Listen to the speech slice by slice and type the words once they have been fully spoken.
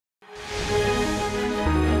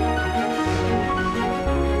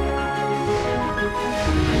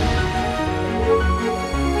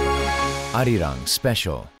Arirang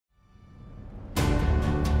Special.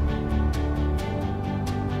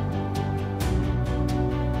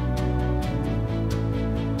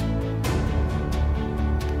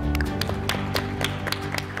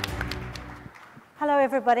 Hello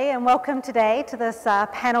everybody, and welcome today to this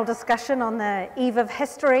panel discussion on the eve of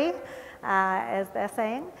history, as they're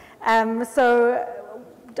saying. So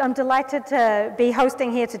I'm delighted to be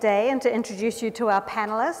hosting here today and to introduce you to our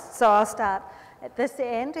panelists. So I'll start at this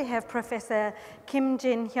end. We have Professor Kim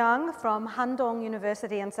Jin-hyung from Handong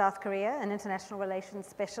University in South Korea, an international relations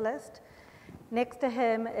specialist. Next to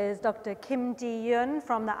him is Dr. Kim Ji-yoon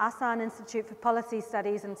from the Asan Institute for Policy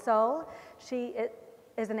Studies in Seoul. She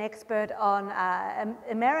is an expert on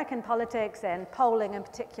American politics and polling in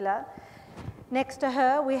particular. Next to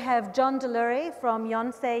her, we have John Delury from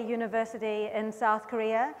Yonsei University in South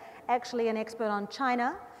Korea, actually an expert on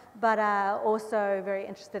China, but also very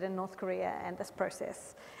interested in North Korea and this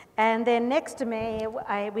process. And then next to me,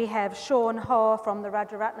 we have Sean Ho from the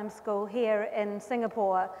Rajaratnam School here in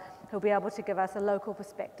Singapore, who'll be able to give us a local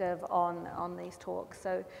perspective on these talks.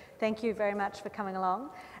 So thank you very much for coming along.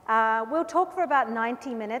 We'll talk for about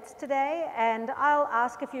 90 minutes today, and I'll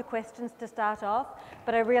ask a few questions to start off,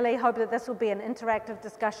 but I really hope that this will be an interactive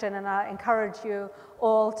discussion, and I encourage you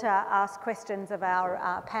all to ask questions of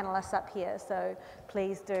our panelists up here, so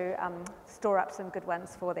please do store up some good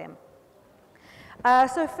ones for them.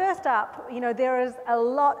 So first up, there is a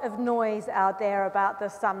lot of noise out there about the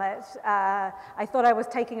summit. I thought I was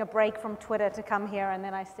taking a break from Twitter to come here, and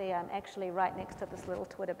then I see I'm actually right next to this little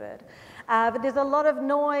Twitter bird. But there's a lot of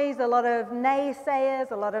noise, a lot of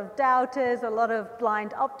naysayers, a lot of doubters, a lot of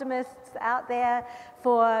blind optimists out there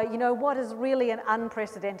for, what is really an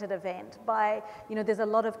unprecedented event. There's a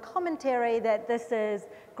lot of commentary that this is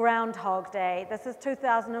Groundhog Day, this is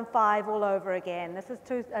 2005 all over again, this is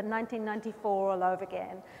 1994 all over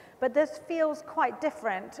again. But this feels quite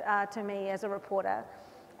different to me as a reporter.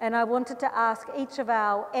 And I wanted to ask each of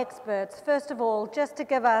our experts, first of all, just to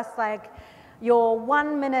give us your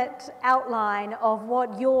 1-minute outline of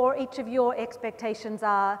what each of your expectations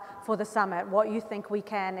are for the summit, what you think we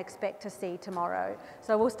can expect to see tomorrow.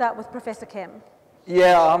 So we'll start with Professor Kim.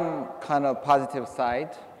 Yeah, I'm kind of positive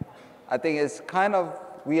side. I think it's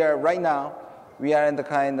right now, we are in the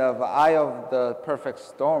kind of eye of the perfect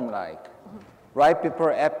storm, right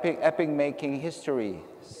before epic making history.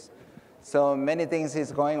 So many things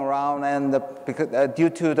is going around, and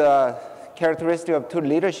due to the characteristic of two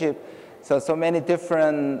leadership, so many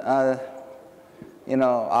different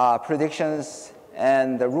predictions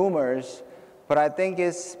and the rumors. But I think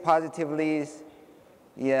it's positively,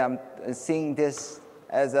 I'm seeing this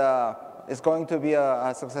as it's going to be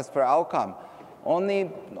a successful outcome.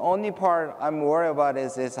 Only part I'm worried about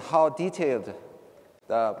is how detailed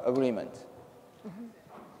the agreement.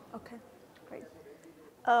 Mm-hmm. Okay, great.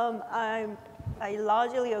 I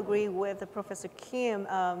largely agree with Professor Kim,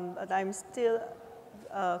 but I'm still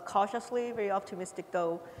cautiously very optimistic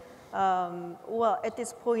though. Well, at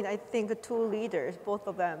this point, I think the two leaders, both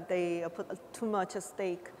of them, they put too much at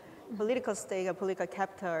stake, political stake and political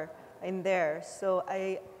capital in there. So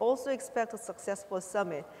I also expect a successful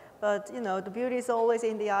summit. But the beauty is always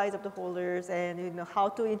in the eyes of the holders, and how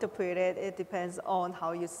to interpret it, it depends on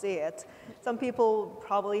how you see it. Some people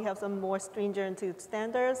probably have some more stringent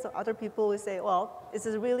standards. So other people will say, well, this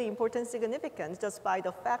is really important significance just by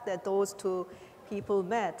the fact that those two people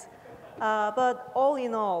met. But all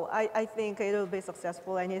in all, I think it will be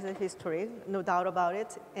successful, and it's a history, no doubt about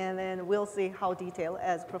it. And then we'll see how detailed,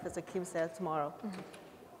 as Professor Kim said, tomorrow. Mm-hmm.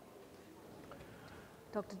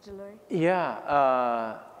 Dr. Delury?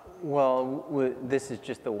 Yeah. Well, this is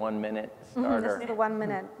just the 1-minute starter. This is the 1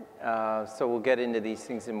 minute. So we'll get into these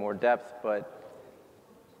things in more depth, but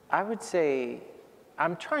I would say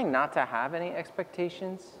I'm trying not to have any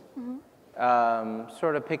expectations. Mm-hmm.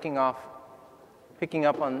 Sort of picking up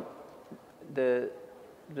on the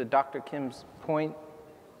Dr. Kim's point.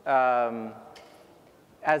 As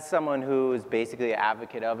someone who is basically an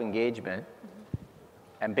advocate of engagement, mm-hmm.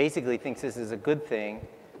 and basically thinks this is a good thing,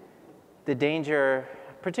 the danger,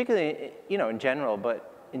 particularly, in general,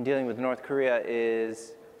 but in dealing with North Korea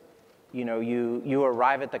is, you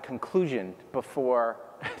arrive at the conclusion before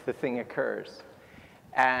the thing occurs.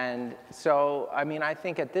 And so, I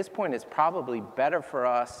think at this point it's probably better for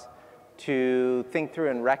us to think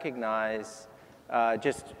through and recognize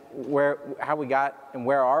just how we got and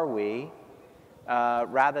where are we,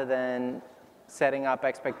 rather than setting up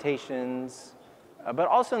expectations, but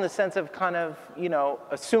also in the sense of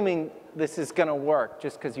assuming this is going to work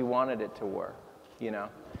just because you wanted it to work,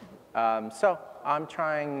 So I'm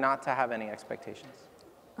trying not to have any expectations.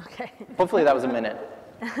 Okay. Hopefully that was a minute.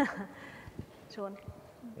 Sean?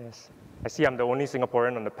 Yes. I see I'm the only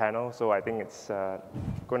Singaporean on the panel, so I think it's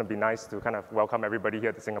going to be nice to kind of welcome everybody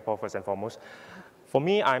here to Singapore first and foremost. For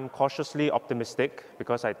me, I'm cautiously optimistic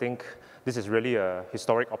because I think this is really a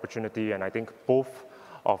historic opportunity, and I think both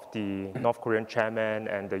of the North Korean chairman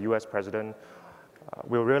and the US president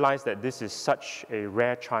will realize that this is such a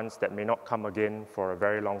rare chance that may not come again for a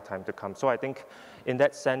very long time to come. So I think in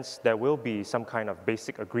that sense, there will be some kind of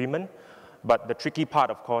basic agreement. But the tricky part,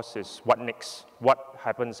 of course, is what next? What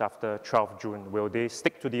happens after 12 June? Will they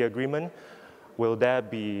stick to the agreement? Will there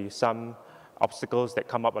be some obstacles that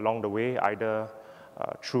come up along the way, either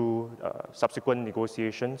through subsequent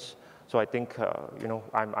negotiations? So I think,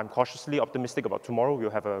 I'm cautiously optimistic about tomorrow. We'll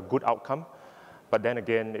have a good outcome. But then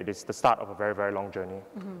again, it is the start of a very, very long journey.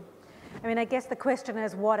 I mean, I guess the question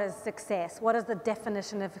is, what is success? What is the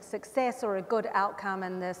definition of success or a good outcome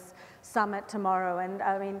in this summit tomorrow? And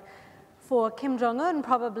I mean, for Kim Jong-un,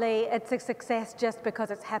 probably it's a success just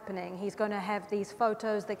because it's happening. He's going to have these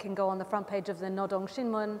photos that can go on the front page of the Nodong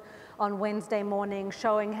Shinmun on Wednesday morning,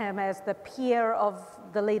 showing him as the peer of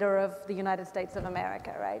the leader of the United States of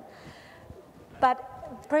America, right?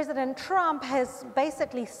 But President Trump has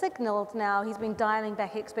basically signaled now, he's been dialing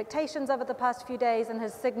back expectations over the past few days and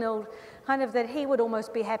has signaled kind of that he would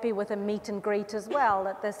almost be happy with a meet and greet as well,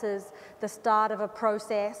 that this is the start of a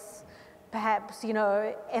process. Perhaps,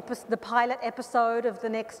 the pilot episode of the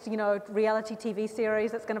next, reality TV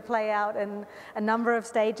series that's going to play out in a number of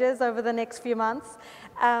stages over the next few months.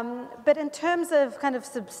 But in terms of kind of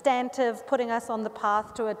substantive, putting us on the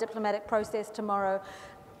path to a diplomatic process tomorrow,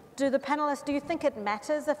 do you think it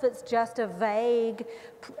matters if it's just a vague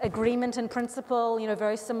agreement in principle,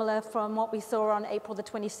 very similar from what we saw on April the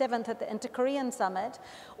 27th at the Inter-Korean Summit?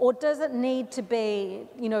 Or does it need to be,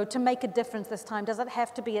 to make a difference this time, does it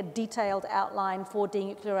have to be a detailed outline for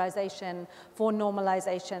denuclearization, for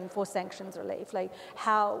normalization, for sanctions relief? Like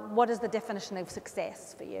what is the definition of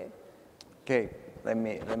success for you? Okay, let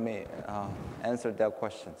me answer that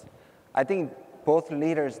question. I think both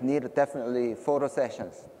leaders need definitely photo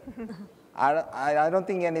sessions. I don't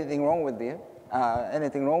think anything wrong with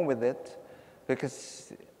it,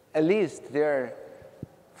 because at least they're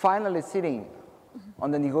finally sitting on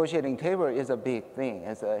the negotiating table is a big thing,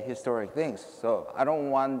 it's a historic thing. So I don't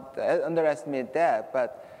want to underestimate that,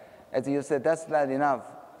 but as you said, that's not enough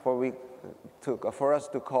for us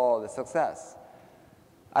to call the success.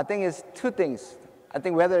 I think it's two things. I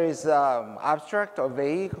think whether it's abstract or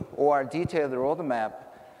vague or detailed roadmap,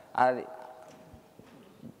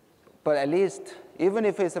 but at least, even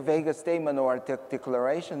if it's a vague statement or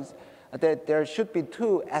declarations, that there should be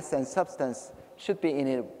two essence, substance should be in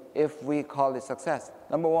it if we call it success.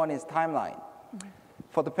 Number one is timeline.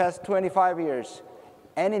 For the past 25 years,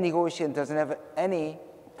 any negotiation doesn't have any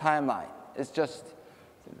timeline. It's just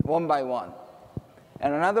one by one.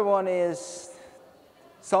 And another one is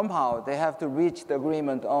somehow they have to reach the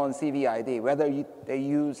agreement on CVID, whether they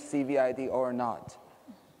use CVID or not.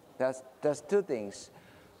 That's two things.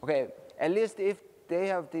 Okay, at least if they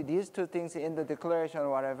have these two things in the declaration or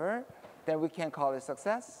whatever, then we can call it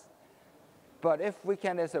success. But if we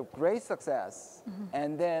can, it's a great success,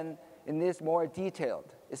 and then in this more detailed,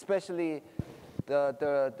 especially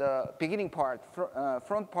the beginning part,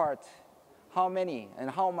 front part, how many and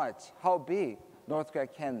how much, how big North Korea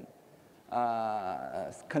can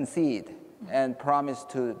concede and promise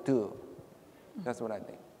to do. That's what I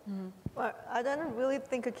think. Well, I don't really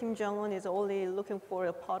think Kim Jong-un is only looking for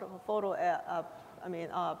a part of a photo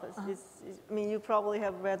you probably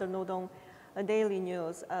have read the Nodong Daily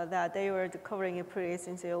News that they were covering it pretty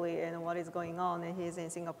sincerely and what is going on, and he's in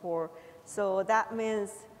Singapore. So that means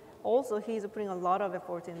also he's putting a lot of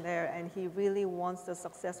effort in there, and he really wants the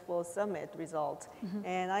successful summit result.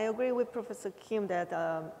 And I agree with Professor Kim that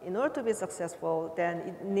in order to be successful, then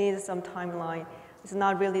it needs some timeline. It's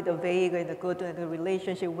not really the vague and the good the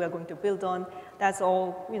relationship we're going to build on. That's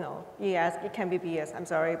all, yes, it can be BS, I'm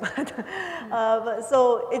sorry. But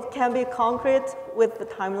so it can be concrete with the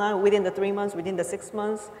timeline within the 3 months, within the 6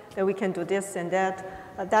 months, that we can do this and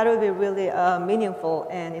that. That would be really meaningful,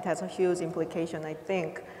 and it has a huge implication, I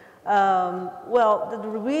think. Well, the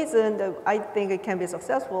reason that I think it can be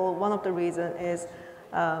successful, one of the reasons is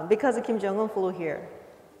because Kim Jong-un flew here.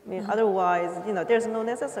 Otherwise, there's no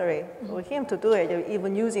necessary for him to do it,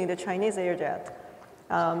 even using the Chinese airjet.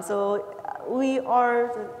 So we are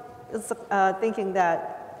thinking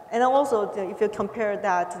that, and also if you compare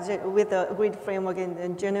that with the agreed framework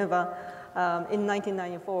in Geneva in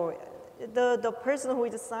 1994, the person who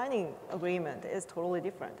is signing agreement is totally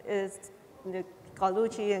different. It's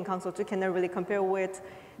Carlucci and Kang So-tu cannot really compare with,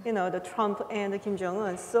 the Trump and the Kim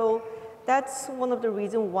Jong-un. So that's one of the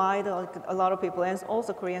reasons why a lot of people, and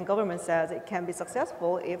also Korean government says it can be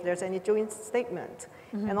successful if there's any joint statement.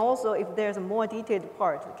 And also if there's a more detailed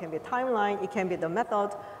part, it can be a timeline, it can be the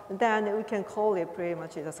method, then we can call it pretty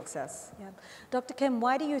much a success. Yeah. Dr. Kim,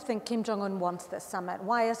 why do you think Kim Jong-un wants this summit?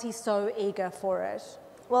 Why is he so eager for it?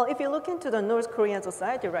 Well, if you look into the North Korean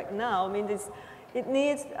society right now, I mean, it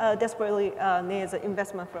needs, desperately needs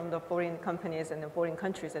investment from the foreign companies and the foreign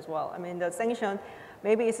countries as well. I mean, the sanction,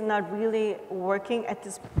 maybe it's not really working at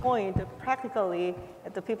this point practically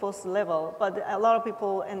at the people's level, but a lot of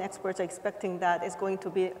people and experts are expecting that it's going to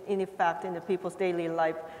be in effect in the people's daily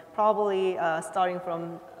life, probably starting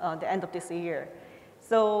from the end of this year.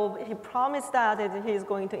 So he promised that he's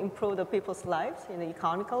going to improve the people's lives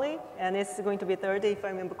economically, and it's going to be 30, if I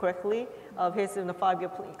remember correctly, of his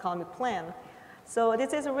 5-year economic plan. So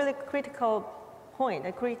this is a really critical point,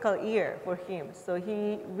 a critical year for him. So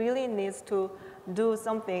he really needs to do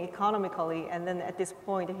something economically, and then at this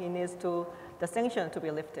point he needs the sanction to be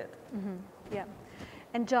lifted. Yeah.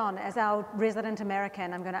 And John, as our resident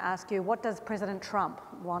American, I'm going to ask you, what does President Trump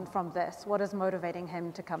want from this? What is motivating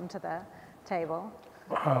him to come to the table?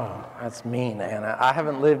 Oh, that's mean, Anna. I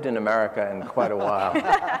haven't lived in America in quite a while,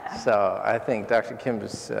 so I think Dr. Kim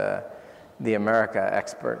is the America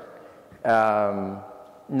expert.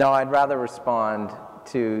 No, I'd rather respond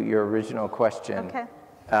to your original question. Okay.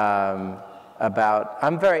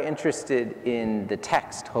 I'm very interested in the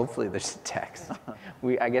text. Hopefully there's a text.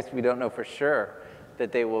 I guess we don't know for sure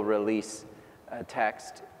that they will release a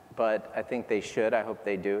text, but I think they should. I hope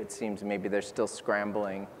they do. It seems maybe they're still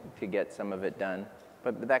scrambling to get some of it done,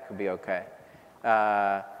 but that could be okay.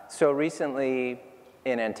 So recently,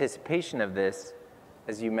 in anticipation of this,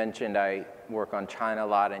 as you mentioned, I work on China a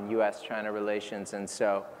lot and US-China relations, and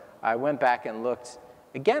so I went back and looked.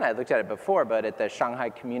 Again, I looked at it before, but at the Shanghai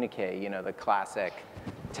Communique, the classic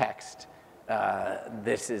text.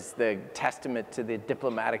 This is the testament to the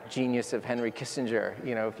diplomatic genius of Henry Kissinger,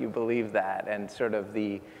 if you believe that, and sort of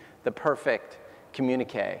the perfect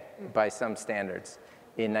communique by some standards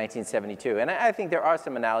in 1972. And I think there are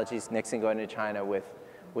some analogies, Nixon going to China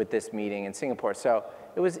with this meeting in Singapore. So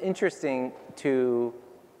it was interesting to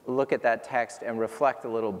look at that text and reflect a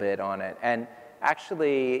little bit on it. And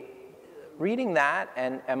actually, reading that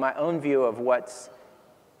and my own view of what's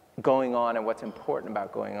going on and what's important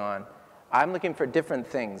about going on, I'm looking for different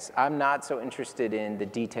things. I'm not so interested in the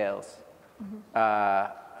details.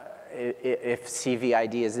 If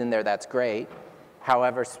CVID is in there, that's great.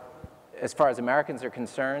 However, as far as Americans are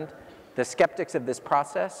concerned, the skeptics of this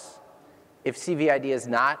process, if CVID is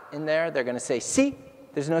not in there, they're going to say, see,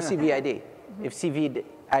 there's no CVID. If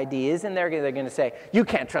CVID is in there, they're going to say, you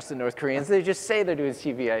can't trust the North Koreans. They just say they're doing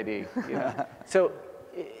CVID. So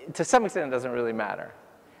to some extent, it doesn't really matter.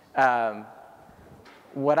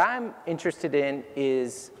 What I'm interested in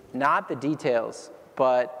is not the details,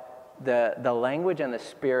 but the language and the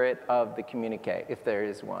spirit of the communique, if there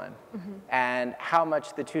is one, and how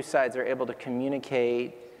much the two sides are able to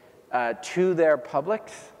communicate to their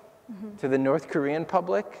publics, to the North Korean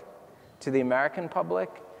public, to the American public,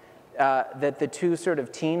 that the two sort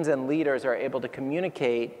of teams and leaders are able to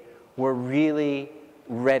communicate, we're really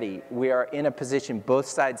ready. We are in a position, both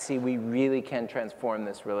sides see we really can transform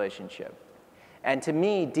this relationship. And to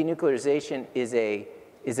me, denuclearization is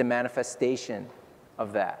a manifestation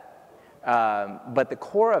of that. But the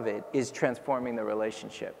core of it is transforming the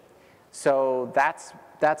relationship. So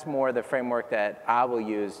that's more the framework that I will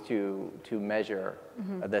use to measure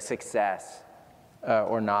the success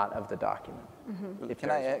or not of the document. Can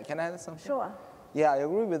I add something? Sure. Yeah, I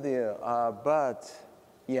agree with you. But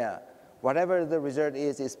yeah, whatever the result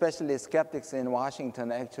is, especially skeptics in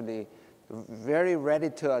Washington actually very ready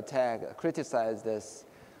to attack, criticize this.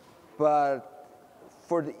 But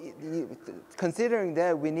considering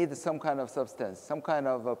that, we need some kind of substance, some kind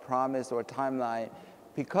of a promise or timeline,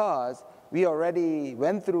 because we already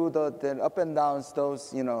went through the up and downs,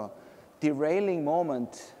 those derailing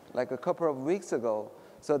moments like a couple of weeks ago.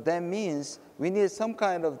 So that means we need some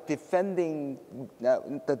kind of defending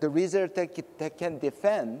the result that can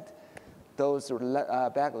defend those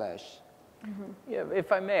backlash. Yeah,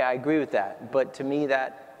 if I may, I agree with that. But to me,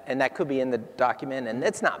 that could be in the document, and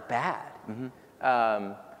it's not bad.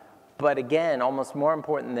 But again, almost more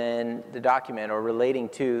important than the document or relating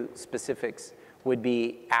to specifics would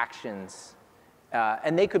be actions.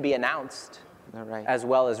 And they could be announced as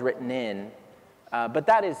well as written in. But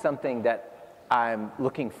that is something that I'm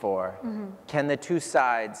looking for. Can the two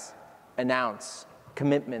sides announce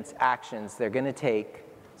commitments, actions they're going to take,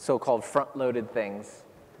 so-called front-loaded things,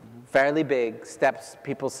 fairly big steps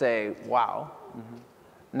people say, wow.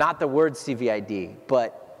 Not the word CVID,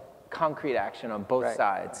 but concrete action on both Right.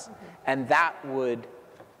 sides. And that would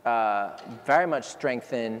very much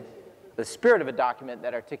strengthen the spirit of a document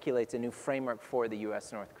that articulates a new framework for the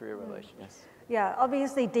U.S.-North Korea relations. Yeah,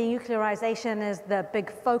 obviously denuclearization is the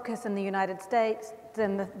big focus in the United States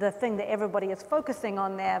and the thing that everybody is focusing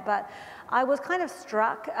on there. But I was kind of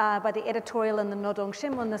struck by the editorial in the Nodong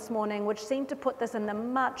Shinmun this morning, which seemed to put this in a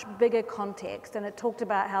much bigger context. And it talked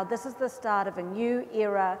about how this is the start of a new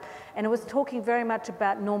era. And it was talking very much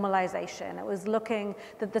about normalization. It was looking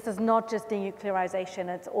that this is not just denuclearization,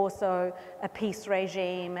 it's also a peace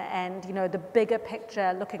regime and, you know, the bigger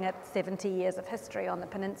picture, looking at 70 years of history on the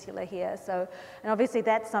peninsula here. So, and obviously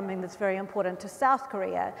that's something that's very important to South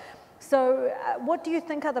Korea. So what do you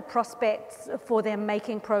think are the prospects for them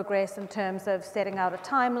making progress in terms of setting out a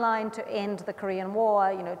timeline to end the Korean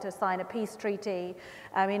War, you know, to sign a peace treaty?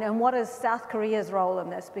 I mean, and what is South Korea's role in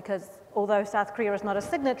this? Because although South Korea is not a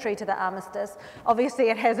signatory to the armistice, obviously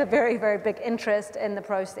it has a very, very big interest in the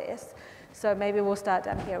process. So maybe we'll start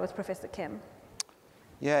down here with Professor Kim.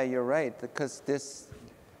 Yeah, you're right, because this,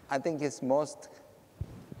 I think it's most,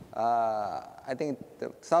 I think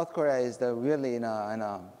South Korea is really in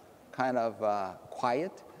a kind of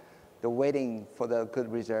quiet. They're waiting for the good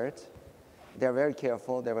result. They're very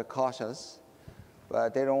careful, they're very cautious,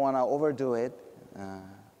 but they don't want to overdo it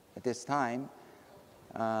at this time.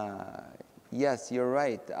 Yes, you're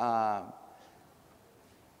right.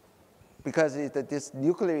 Because this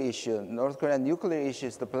nuclear issue, North Korean nuclear issue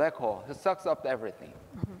is the black hole. It sucks up everything.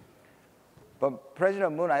 But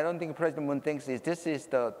President Moon, I don't think President Moon thinks this is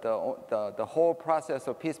the whole process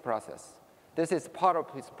of peace process. This is part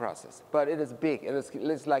of peace process, but it is big. It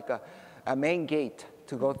is like a main gate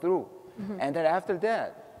to go through. And then after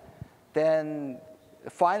that, then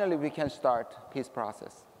finally we can start peace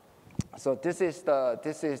process. So this is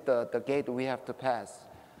the gate we have to pass.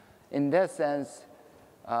 In that sense,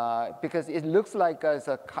 because it looks like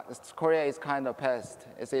Korea is kind of past.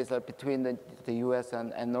 It's between the U.S.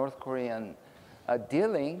 and North Korean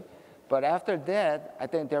dealing. But after that, I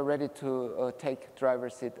think they're ready to take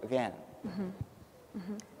driver's seat again.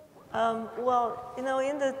 Well, you know,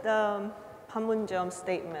 in the Panmunjom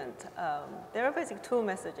statement, there are basically two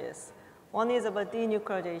messages. One is about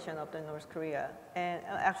denuclearization of the North Korea, and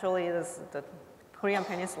actually it is the Korean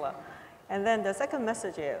Peninsula. And then the second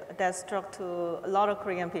message that struck to a lot of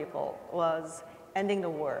Korean people was ending the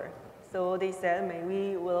war. So they said,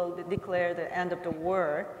 we will declare the end of the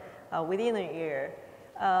war within a year.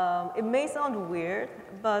 It may sound weird,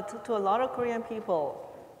 but to a lot of Korean people,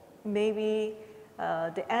 maybe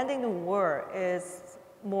the ending the war is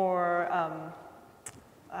more,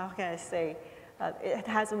 how can I say, it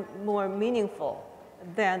has more meaningful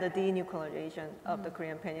than the denuclearization of the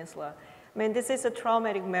Korean Peninsula. I mean, this is a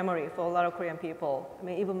traumatic memory for a lot of Korean people. I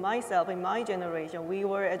mean, even myself, in my generation, we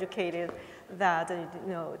were educated that,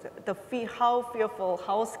 you know, how fearful,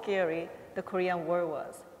 how scary the Korean War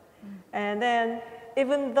was. And then,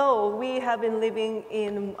 even though we have been living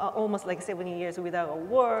in almost like 70 years without a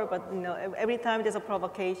war, but you know, every time there's a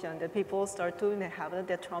provocation, that people start to have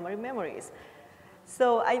their traumatic memories.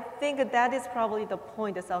 So I think that is probably the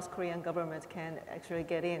point the South Korean government can actually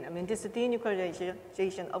get in. I mean, this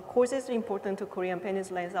denuclearization, of course, is important to Korean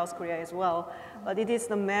Peninsula and South Korea as well, but it is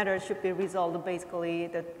the matter should be resolved basically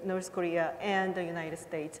the North Korea and the United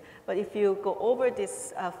States. But if you go over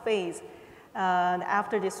this phase,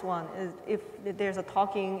 after this one, if there's a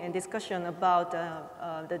talking and discussion about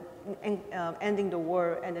ending the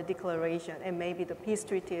war and the declaration and maybe the peace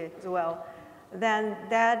treaty as well, then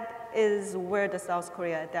that is where the South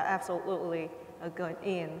Korea that absolutely going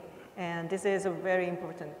in. And this is a very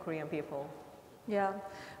important Korean people. Yeah,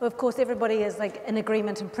 well, of course, everybody is like in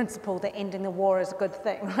agreement in principle that ending the war is a good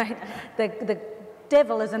thing, right? The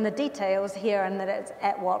devil is in the details here, and that it's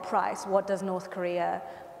at what price. What does North Korea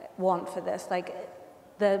want for this? Like,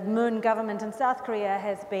 the Moon government in South Korea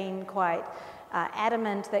has been quite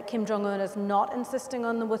adamant that Kim Jong-un is not insisting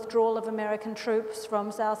on the withdrawal of American troops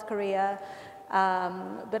from South Korea.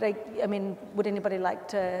 But I mean, would anybody like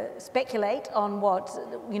to speculate on what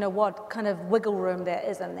kind of wiggle room there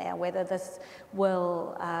is in there, whether this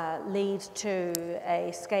will lead to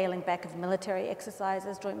a scaling back of military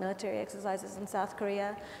exercises, joint military exercises in South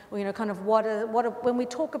Korea? Or, kind of when we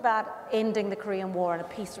talk about ending the Korean War and a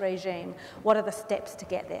peace regime, what are the steps to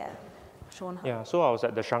get there? Sean? Yeah, so I was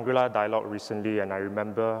at the Shangri-La Dialogue recently, and I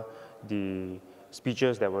remember the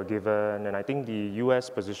speeches that were given, and I think the US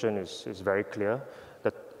position is very clear.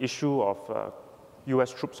 The issue of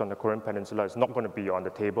US troops on the Korean Peninsula is not going to be on the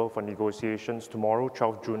table for negotiations tomorrow,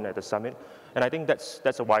 12 June at the summit. And I think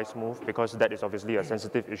that's a wise move because that is obviously a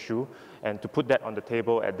sensitive issue. And to put that on the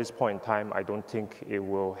table at this point in time, I don't think it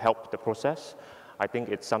will help the process. I think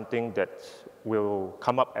it's something that will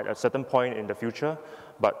come up at a certain point in the future,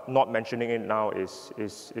 but not mentioning it now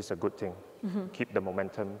is a good thing. Keep the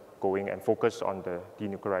momentum going and focus on the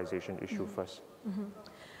denuclearization issue first.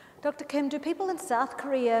 Dr. Kim, do people in South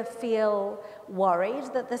Korea feel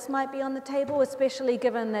worried that this might be on the table, especially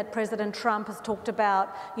given that President Trump has talked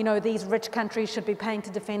about, you know, these rich countries should be paying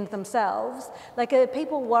to defend themselves? Like, are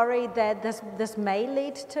people worried that this may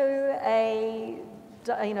lead to a,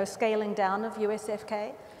 you know, scaling down of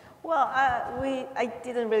USFK? Well, I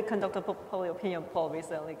didn't really conduct a public opinion poll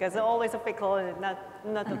recently because it's always a fickle, not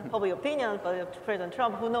the public opinion, but President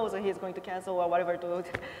Trump, who knows that he's going to cancel or whatever to.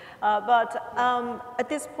 But at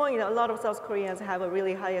this point, a lot of South Koreans have a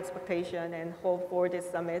really high expectation and hope for this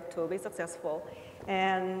summit to be successful.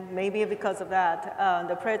 And maybe because of that,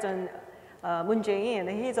 the President Moon Jae-in,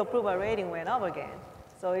 his approval rating went up again.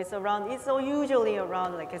 So it's usually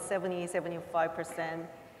around like a 70–75%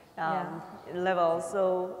 level.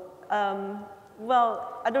 So.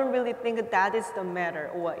 Well, I don't really think that is the matter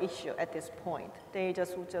or issue at this point. They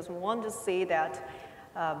just want to see that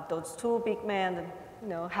those two big men, you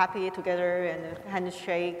know, happy together and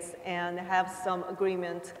handshakes and have some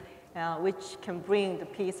agreement which can bring the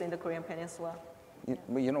peace in the Korean Peninsula.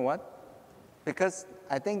 You know what? Because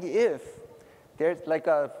I think if there's like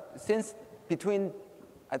since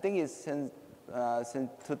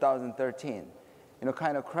 2013, you know,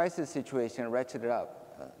 kind of crisis situation ratcheted up.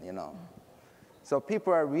 You know, so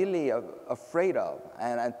people are really afraid of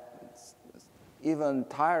and even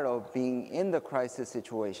tired of being in the crisis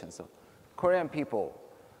situation. So Korean people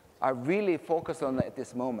are really focused on it at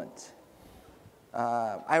this moment.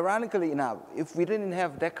 Ironically enough, if we didn't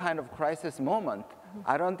have that kind of crisis moment,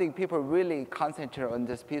 I don't think people really concentrate on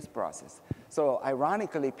this peace process. So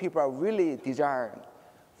ironically, people are really desiring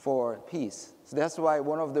for peace. So that's why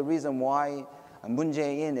one of the reasons why Moon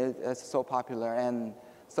Jae-in is so popular and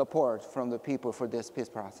support from the people for this peace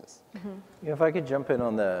process. You know, if I could jump in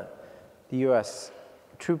on the U.S.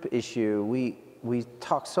 troop issue, we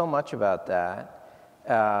talk so much about that.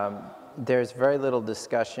 There's very little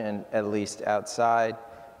discussion, at least outside,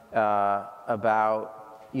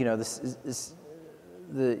 about, you know,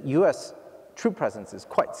 the U.S. troop presence is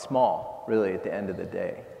quite small, really, at the end of the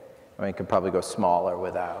day. I mean, it could probably go smaller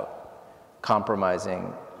without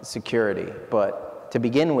compromising security. But to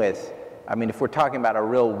begin with, I mean, if we're talking about a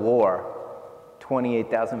real war,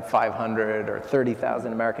 28,500 or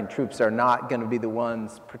 30,000 American troops are not going to be the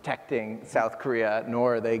ones protecting South Korea,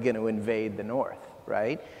 nor are they going to invade the North,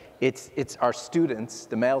 right? It's our students,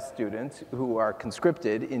 the male students, who are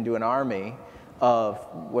conscripted into an army of,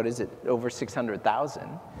 what is it, over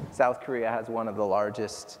 600,000. South Korea has one of the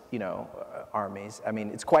largest, you know, armies. I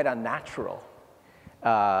mean, it's quite unnatural,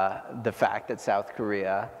 the fact that South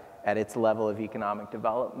Korea, at its level of economic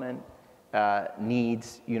development,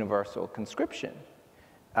 needs universal conscription.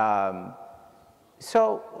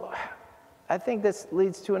 So I think this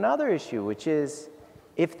leads to another issue, which is,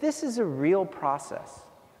 if this is a real process,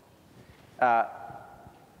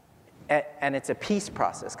 and it's a peace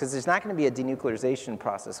process, because there's not going to be a denuclearization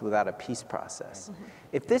process without a peace process.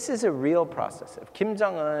 If this is a real process, if Kim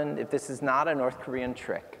Jong-un, if this is not a North Korean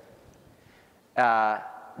trick,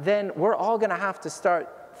 then we're all going to have to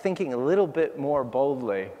start thinking a little bit more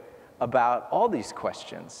boldly about all these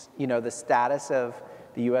questions. You know, the status of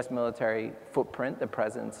the US military footprint, the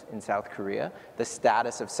presence in South Korea, the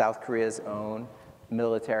status of South Korea's own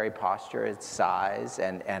military posture, its size,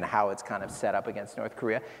 and how it's kind of set up against North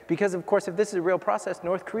Korea. Because of course, if this is a real process,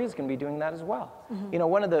 North Korea is going to be doing that as well. You know,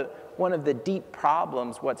 one of the deep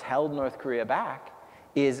problems, what's held North Korea back,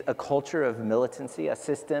 is a culture of militancy, a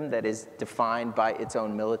system that is defined by its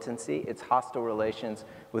own militancy, its hostile relations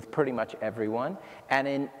with pretty much everyone,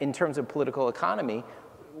 and in terms of political economy,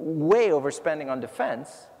 way overspending on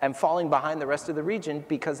defense and falling behind the rest of the region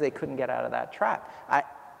because they couldn't get out of that trap.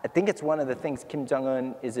 I think it's one of the things Kim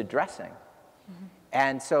Jong-un is addressing.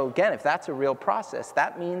 And so again, if that's a real process,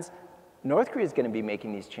 that means North Korea is going to be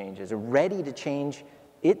making these changes, ready to change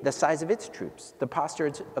the size of its troops, the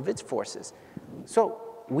posture of its forces. So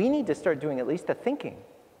we need to start doing at least the thinking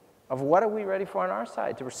of what are we ready for on our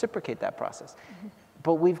side to reciprocate that process.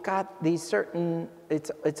 But we've got these certain,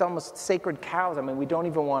 it's almost sacred cows. I mean, we don't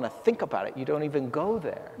even want to think about it. You don't even go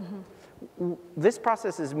there. This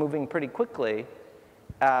process is moving pretty quickly,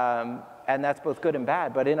 and that's both good and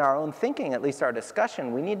bad. But in our own thinking, at least our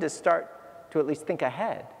discussion, we need to start to at least think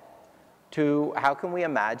ahead to how can we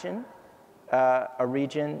imagine a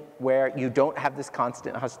region where you don't have this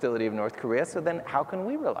constant hostility of North Korea, so then how can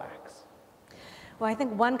we relax? Well, I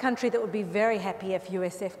think one country that would be very happy if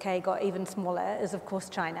USFK got even smaller is, of course,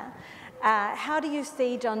 China. How do you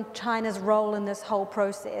see China's role in this whole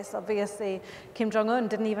process? Obviously, Kim Jong-un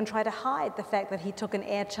didn't even try to hide the fact that he took an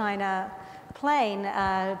Air China plane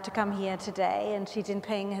to come here today, and Xi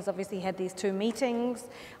Jinping has obviously had these 2 meetings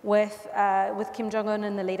with Kim Jong-un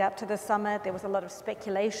in the lead up to the summit. There was a lot of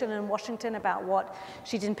speculation in Washington about what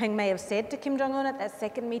Xi Jinping may have said to Kim Jong-un at that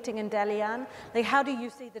second meeting in Dalian. Like, how do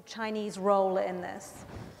you see the Chinese role in this?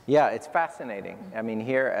 Yeah, it's fascinating. I mean,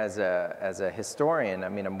 here as a historian, I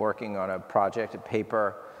mean, I'm working on a project, a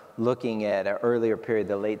paper, looking at an earlier period,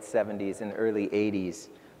 the late 70s and early 80s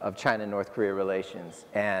of China-North Korea relations,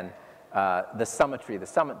 and the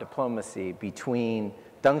summit diplomacy between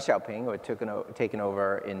Deng Xiaoping, who had taken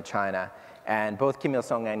over in China, and both Kim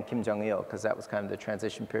Il-sung and Kim Jong-il, because that was kind of the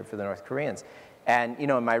transition period for the North Koreans. And you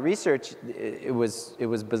know, in my research, it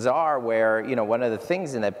was bizarre where, you know, one of the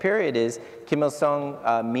things in that period is Kim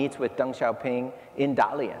Il-sung meets with Deng Xiaoping in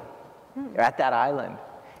Dalian, at that island.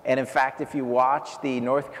 And in fact, if you watch the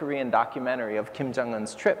North Korean documentary of Kim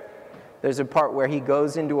Jong-un's trip, there's a part where he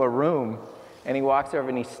goes into a room and he walks over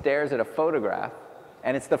and he stares at a photograph,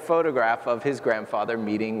 and it's the photograph of his grandfather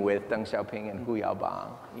meeting with Deng Xiaoping and Hu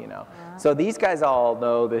Yaobang, you know. So these guys all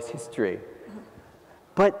know this history.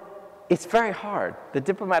 But it's very hard. The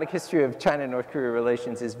diplomatic history of China and North Korea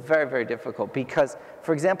relations is very, very difficult because,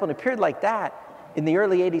 for example, in a period like that, in the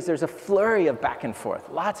early 80s, there's a flurry of back and forth,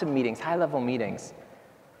 lots of meetings, high-level meetings.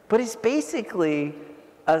 But it's basically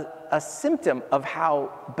a symptom of how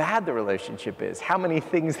bad the relationship is, how many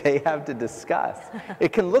things they have to discuss.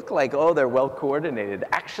 It can look like, oh, they're well coordinated.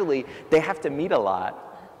 Actually, they have to meet a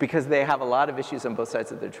lot because they have a lot of issues on both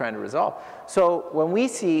sides that they're trying to resolve. So when we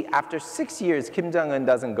see, after 6 years, Kim Jong-un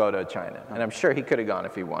doesn't go to China, and I'm sure he could have gone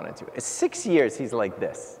if he wanted to. It's 6 years he's like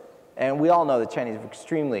this. And we all know the Chinese are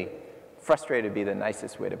extremely frustrated, would be the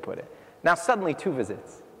nicest way to put it. Now suddenly 2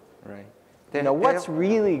 visits. Right. You know, what's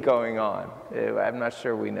really going on? I'm not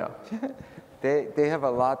sure we know. They have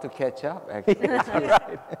a lot to catch up, actually.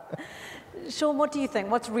 Right. Sean, what do you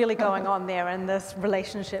think? What's really going on there in this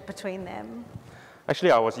relationship between them?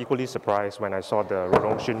 Actually, I was equally surprised when I saw the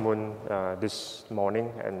Rodong Shinmun this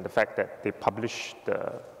morning, and the fact that they published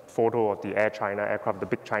the photo of the Air China aircraft, the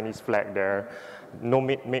big Chinese flag there,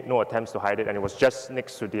 made no attempts to hide it, and it was just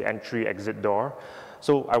next to the entry-exit door.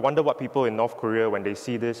 So I wonder what people in North Korea, when they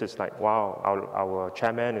see this, it's like, wow, our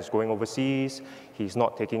chairman is going overseas, he's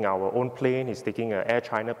not taking our own plane, he's taking an Air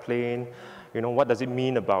China plane. You know, what does it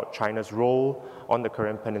mean about China's role on the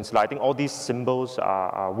Korean Peninsula? I think all these symbols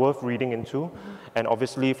are worth reading into. And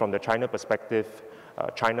obviously, from the China perspective,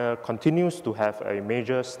 China continues to have a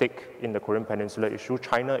major stake in the Korean Peninsula issue.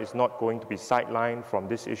 China is not going to be sidelined from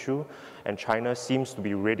this issue, and China seems to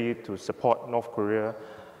be ready to support North Korea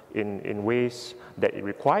in ways that it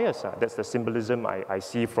requires. That's the symbolism I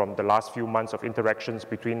see from the last few months of interactions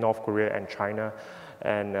between North Korea and China.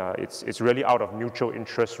 And it's really out of mutual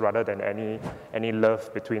interest rather than any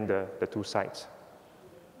love between the 2 sides.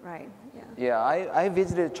 Right, yeah. Yeah, I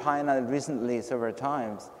visited China recently several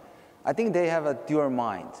times. I think they have a dual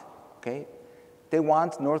mind, okay? They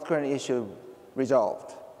want North Korean issue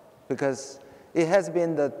resolved because it has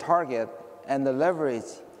been the target and the leverage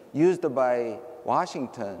used by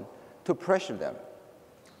Washington to pressure them.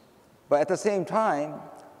 But at the same time,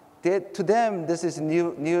 to them, this is a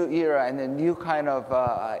new era and a new kind of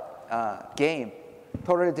game,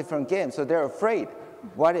 totally different game. So they're afraid.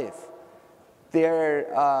 What if?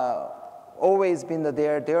 They're always been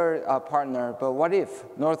their partner, but what if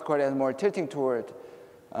North Korea is more tilting toward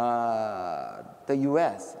the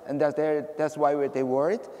US? And that's why they're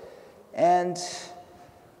worried. And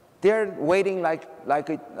they're waiting like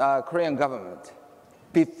a Korean government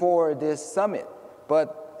before this summit.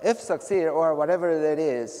 But if succeed or whatever that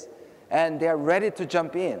is, and they're ready to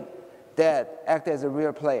jump in, that act as a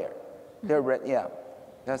real player. They're ready, yeah,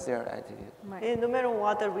 that's their attitude. Right. And no matter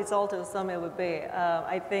what the result of the summit would be,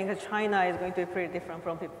 I think China is going to be pretty different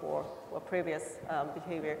from before or previous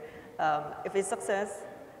behavior. If it's success,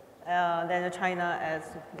 then China, as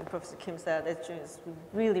Professor Kim said, is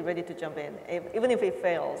really ready to jump in. Even if it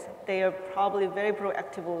fails, they are probably very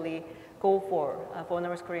proactively go for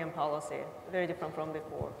North Korean policy, very different from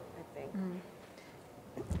before, I think.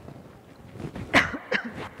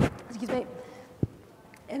 Excuse me.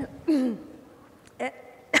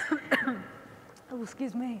 Oh,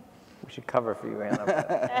 excuse me. We should cover for you, Anna.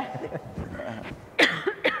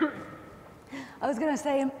 I was going to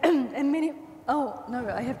say, in many. Oh no,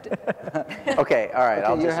 I have to. Okay, all right. Okay,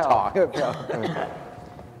 I'll just talk.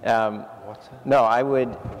 No, I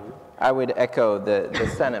I would echo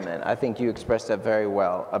the sentiment. I think you expressed that very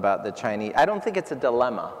well about the Chinese. I don't think it's a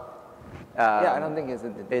dilemma. Yeah, I don't think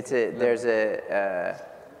There's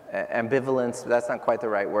ambivalence. That's not quite the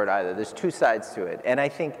right word either. There's two sides to it, and I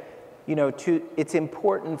think, it's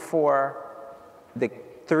important for the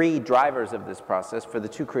three drivers of this process, for the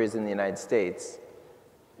two Koreas in the United States,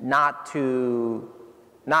 not to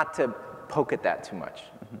poke at that too much.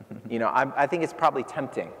 I think it's probably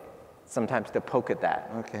tempting sometimes to poke at that.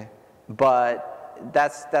 Okay. But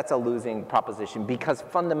that's a losing proposition, because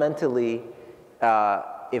fundamentally,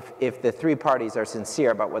 if the three parties are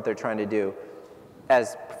sincere about what they're trying to do,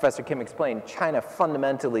 as Professor Kim explained, China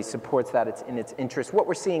fundamentally supports that. It's in its interest. What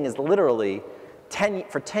we're seeing is literally,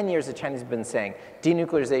 for 10 years, the Chinese have been saying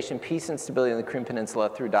denuclearization, peace and stability in the Korean Peninsula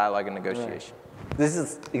through dialogue and negotiation. Right. This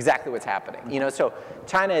is exactly what's happening. So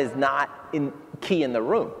China is not key in the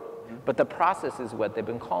room, but the process is what they've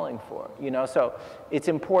been calling for. So it's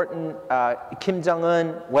important. Kim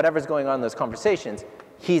Jong-un, whatever's going on in those conversations,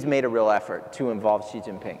 he's made a real effort to involve Xi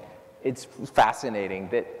Jinping. It's fascinating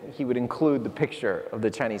that he would include the picture of the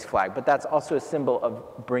Chinese flag, but that's also a symbol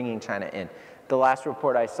of bringing China in. The last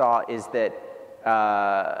report I saw is that,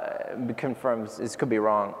 confirms, this could be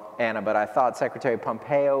wrong, Anna, but I thought Secretary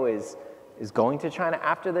Pompeo is going to China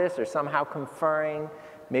after this, or somehow conferring.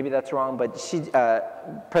 Maybe that's wrong, but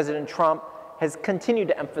President Trump has continued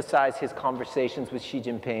to emphasize his conversations with Xi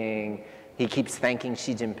Jinping. He keeps thanking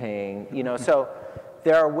Xi Jinping, so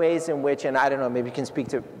there are ways in which, and I don't know, maybe you can speak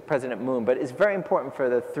to President Moon, but it's very important for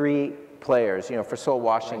the three players, for Seoul,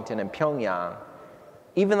 Washington, and Pyongyang,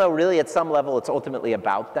 even though really at some level it's ultimately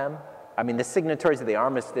about them. I mean, the signatories of the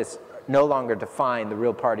armistice no longer define the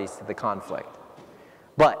real parties to the conflict.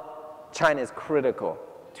 But China is critical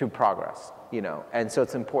to progress, and so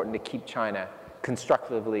it's important to keep China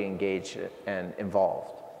constructively engaged and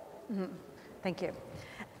involved. Mm-hmm. Thank you.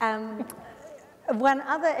 One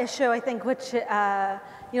other issue, I think, which,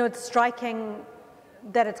 it's striking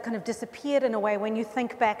that it's kind of disappeared in a way when you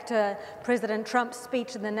think back to President Trump's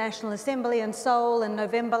speech in the National Assembly in Seoul in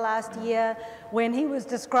November last year, when he was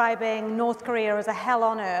describing North Korea as a hell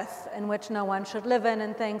on earth in which no one should live in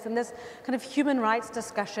and things. And this kind of human rights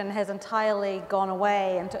discussion has entirely gone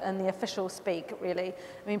away in the official speak, really.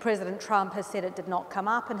 I mean, President Trump has said it did not come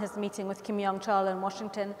up in his meeting with Kim Yong-chol in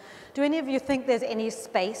Washington. Do any of you think there's any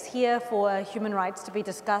space here for human rights to be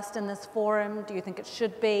discussed in this forum? Do you think it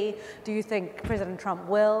should be? Do you think President Trump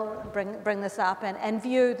will bring this up and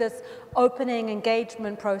view this opening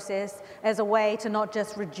engagement process as a way to not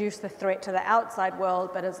just reduce the threat to the outside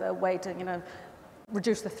world, but as a way to,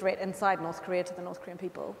 reduce the threat inside North Korea to the North Korean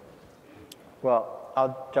people? Well,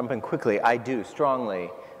 I'll jump in quickly. I do, strongly.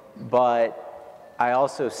 But I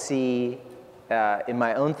also see in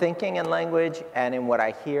my own thinking and language and in what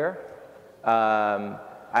I hear,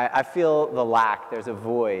 I feel the lack, there's a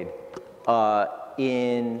void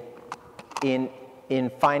in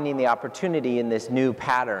finding the opportunity in this new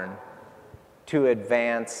pattern to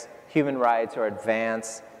advance human rights or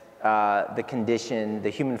advance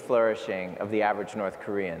the human flourishing of the average North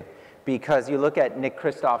Korean. Because you look at Nick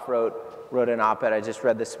Kristof wrote an op-ed I just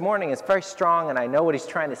read this morning. It's very strong, and I know what he's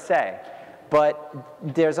trying to say. But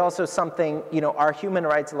there's also something, our human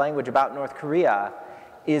rights language about North Korea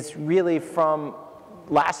is really from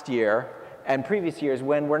last year and previous years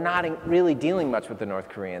when we're not really dealing much with the North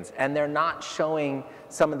Koreans, and they're not showing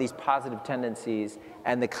some of these positive tendencies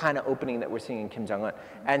and the kind of opening that we're seeing in Kim Jong-un.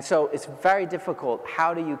 And so it's very difficult.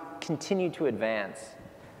 How do you continue to advance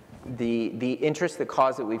the interest, the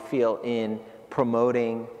cause that we feel in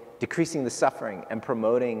promoting, decreasing the suffering and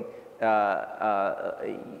promoting the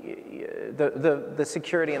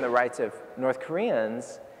security and the rights of North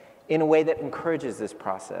Koreans in a way that encourages this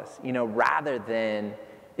process, rather than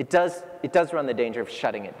it does run the danger of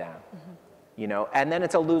shutting it down, and then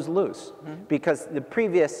it's a lose-lose, because the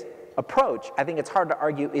previous approach, I think it's hard to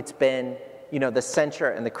argue it's been, the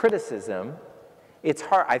censure and the criticism.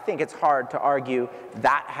 I think it's hard to argue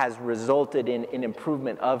that has resulted in an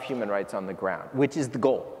improvement of human rights on the ground, which is the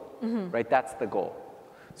goal, right? That's the goal.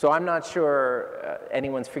 So I'm not sure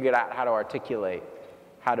anyone's figured out how to articulate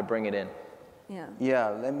how to bring it in. Yeah,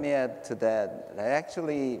 let me add to that.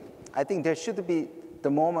 Actually, I think there should be the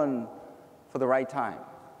moment for the right time.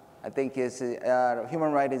 I think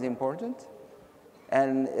human right is important,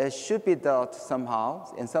 and it should be dealt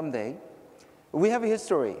somehow and someday. We have a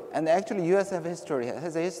history, and actually U.S.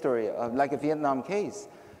 has a history of, like a Vietnam case.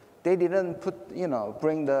 They didn't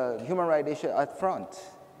bring the human rights issue at front.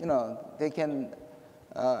 They can,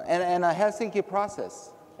 and a Helsinki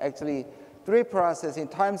process, actually 3 processes in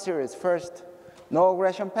time series. First, no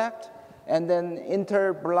aggression pact, and then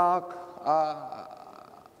inter-bloc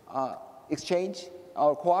exchange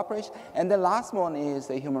or cooperation. And the last one is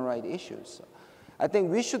the human rights issues. I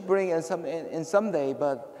think we should bring in someday,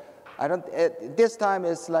 but I don't. This time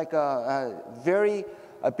is like a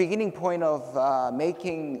beginning point of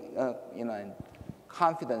making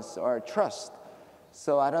confidence or trust.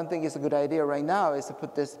 So I don't think it's a good idea right now is to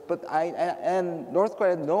put this. But and North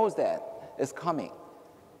Korea knows that it's coming.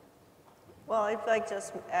 Well, if I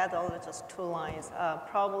just add on just 2 lines,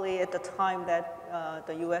 probably at the time that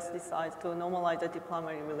the U.S. decides to normalize the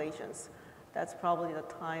diplomatic relations, that's probably the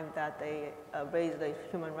time that they raise the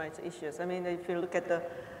human rights issues. I mean, if you look at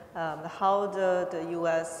how the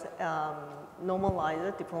U.S.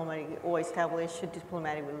 normalized diplomatic or established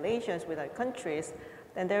diplomatic relations with other countries,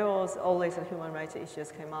 then there was always the human rights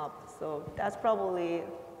issues came up. So that's probably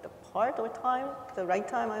the part or time, the right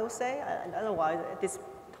time, I would say. Otherwise, at this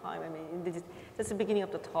time, I mean, that's the beginning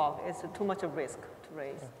of the talk. It's too much of risk to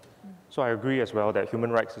raise. So I agree as well that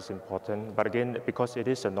human rights is important, but again, because it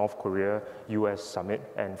is a North Korea-US summit,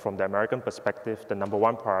 and from the American perspective, the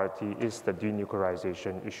 #1 priority is the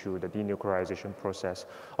denuclearization issue, the denuclearization process.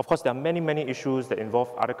 Of course, there are many, many issues that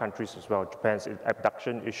involve other countries as well. Japan's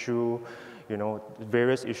abduction issue,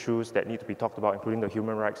 various issues that need to be talked about, including the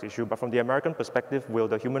human rights issue. But from the American perspective, will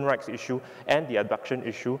the human rights issue and the abduction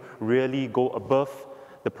issue really go above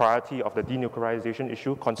the priority of the denuclearization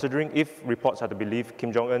issue, considering if reports are to believe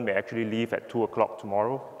Kim Jong-un may actually leave at 2 o'clock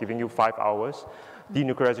tomorrow, giving you 5 hours,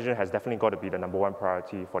 denuclearization has definitely got to be the #1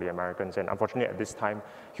 priority for the Americans. And unfortunately at this time,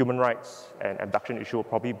 human rights and abduction issue will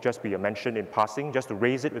probably just be a mention in passing, just to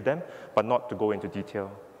raise it with them, but not to go into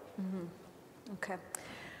detail. Okay.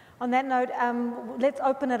 On that note, let's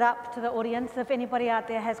open it up to the audience. If anybody out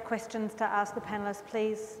there has questions to ask the panelists,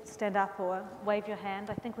 please stand up or wave your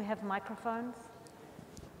hand. I think we have microphones.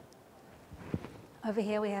 Over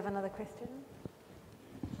here we have another question.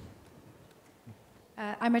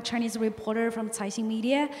 I'm a Chinese reporter from Caixin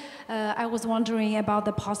Media. I was wondering about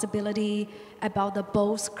the possibility about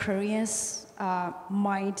both Koreans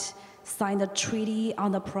might sign the treaty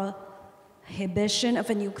on the prohibition of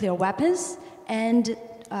nuclear weapons, and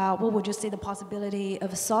what would you say the possibility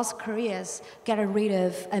of South Korea getting rid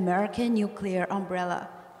of American nuclear umbrella?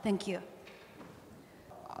 Thank you.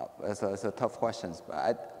 It's a tough question.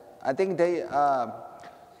 I think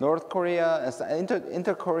North Korea,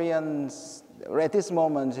 inter-Koreans, at this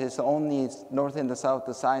moment, is only North and the South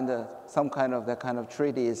to sign some kind of that kind of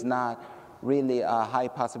treaty is not really a high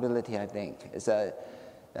possibility, I think. It's the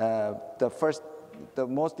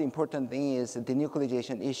most important thing is the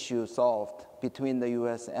denuclearization issue solved between the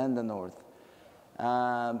U.S. and the North.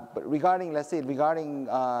 But regarding, let's say, ending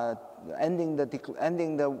the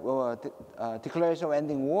declaration of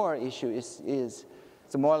ending war issue is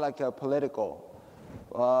it's more like a political.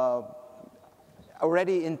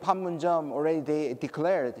 Already in Panmunjom, already they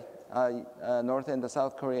declared, North and the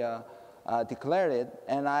South Korea declared it,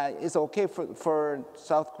 and it's okay for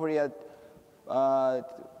South Korea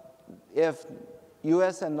if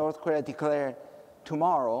U.S. and North Korea declare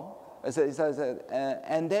tomorrow,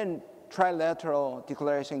 and then trilateral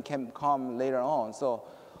declaration can come later on. So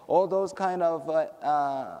all those kind of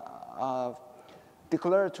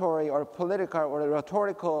declaratory or political or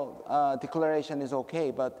rhetorical declaration is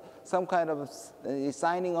okay, but some kind of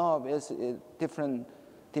signing off is a different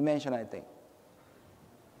dimension, I think.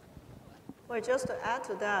 Well, just to add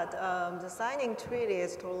to that, the signing treaty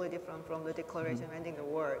is totally different from the declaration of ending the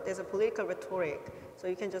war. There's a political rhetoric, so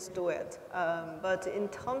you can just do it. But in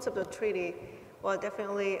terms of the treaty, well,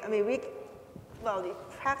 definitely, I mean,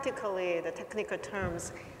 practically, the technical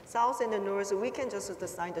terms, South and the North, we can just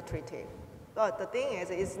sign the treaty. But the thing is,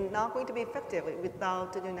 it's not going to be effective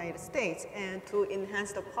without the United States. And to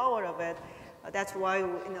enhance the power of it, that's why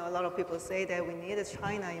a lot of people say that we need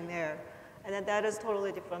China in there. And then that is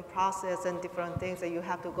totally different process and different things that you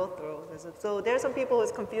have to go through. So there are some people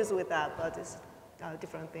who's confused with that, but it's a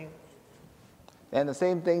different thing. And the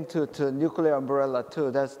same thing to nuclear umbrella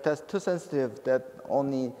too. That's too sensitive that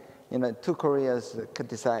only 2 Koreas could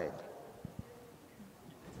decide.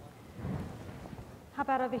 How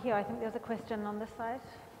about over here? I think there's a question on this side.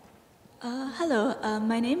 Hello,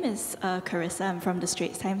 my name is Carissa. I'm from the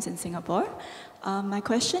Straits Times in Singapore. My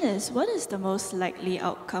question is, what is the most likely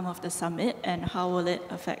outcome of the summit and how will it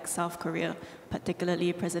affect South Korea,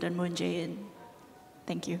 particularly President Moon Jae-in?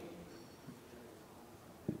 Thank you.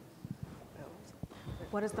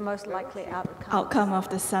 What is the most likely outcome of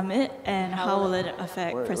the summit and how will it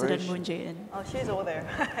affect President Moon Jae-in? Oh, she's over there.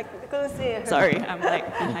 I couldn't see her. Sorry, I'm like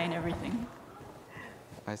behind everything.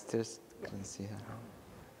 I still couldn't see her.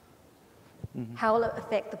 How will it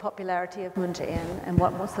affect the popularity of Moon Jae-in, and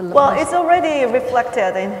what's the Well, it's already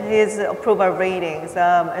reflected in his approval ratings.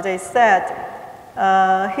 As I said,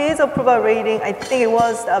 his approval rating, I think it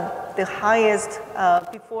was the highest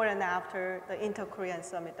before and after the Inter-Korean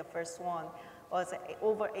Summit, the first one, was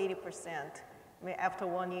over 80%. I mean, after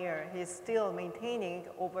 1 year, he's still maintaining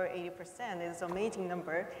over 80%. It's an amazing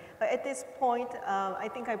number. But at this point, I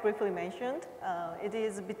think I briefly mentioned, it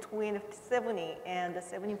is between 70 and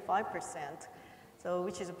 75%, so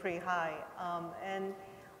which is pretty high. And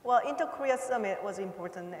well, Inter-Korea Summit was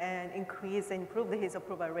important and increased and improved his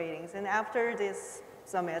approval ratings. And after this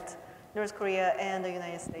summit, North Korea and the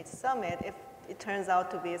United States Summit, if it turns out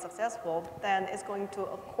to be successful, then it's going to,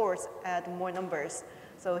 of course, add more numbers.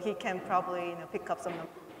 So he can probably pick up some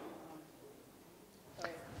numbers.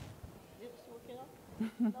 Sorry.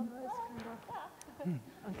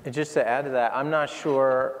 And just to add to that, I'm not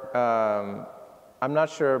sure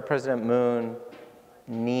President Moon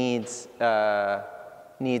needs a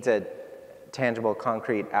tangible,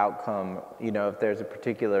 concrete outcome. You know, if there's a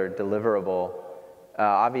particular deliverable.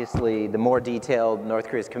 Obviously, the more detailed North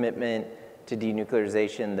Korea's commitment to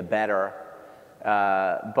denuclearization, the better.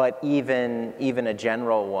 But even a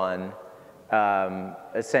general one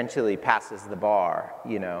essentially passes the bar,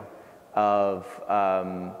 you know, of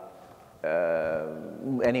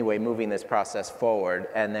anyway moving this process forward,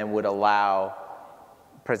 and then would allow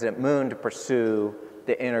President Moon to pursue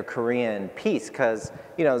the inter-Korean peace, because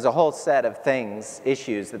you know there's a whole set of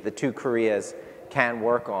issues that the two Koreas can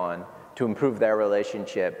work on to improve their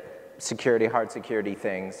relationship, security, hard security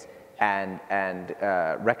things. And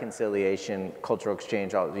reconciliation, cultural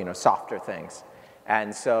exchange, all, you know, softer things.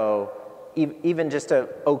 And so even just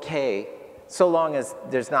okay, so long as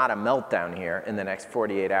there's not a meltdown here in the next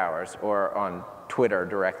 48 hours or on Twitter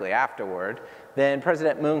directly afterward, then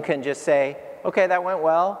President Moon can just say, okay, that went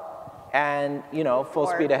well, and you know, full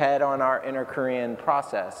speed ahead on our inter-Korean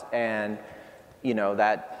process. And you know,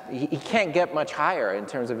 that he can't get much higher in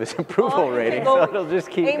terms of his approval rating, so it'll just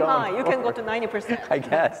keep going high. You can go to 90%. I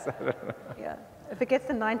guess. Yeah. If it gets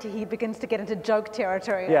to 90, he begins to get into joke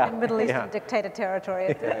territory, yeah. and Middle Eastern dictator territory.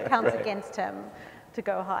 It counts against him to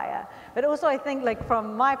go higher. But also, I think, like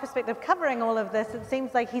from my perspective, covering all of this, it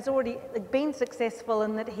seems like he's already been successful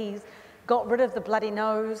in that he's got rid of the bloody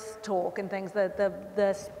nose talk and things.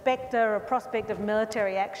 The specter or prospect of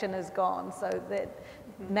military action is gone, so that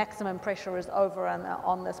maximum pressure is over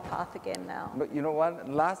on this path again now. But you know what?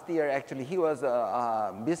 Last year, actually, he was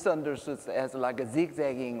misunderstood as like a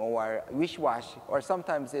zigzagging or wish-wash, or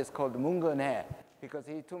sometimes it's called mungunhae, because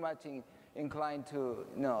he's too much inclined to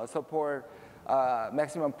support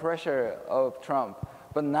maximum pressure of Trump.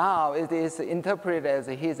 But now it is interpreted as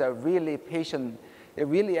he's a really patient,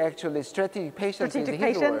 really actually strategic patience is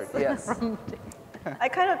his word. Yes. I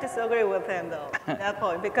kind of disagree with him though at that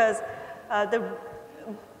point, because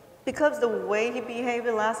the way he behaved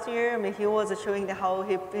last year, I mean, he was showing how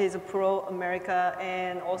he's pro-America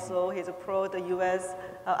and also he's pro the U.S.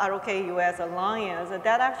 ROK-U.S. alliance. And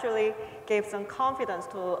that actually gave some confidence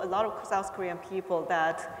to a lot of South Korean people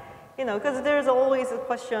that, you know, because there's always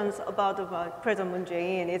questions about President Moon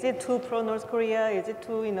Jae-in. Is it too pro-North Korea? Is it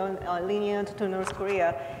too, lenient to North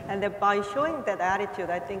Korea? And that by showing that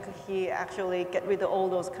attitude, I think he actually get rid of all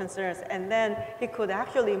those concerns. And then he could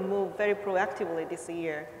actually move very proactively this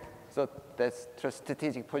year. So that's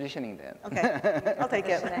strategic positioning then. Okay, I'll take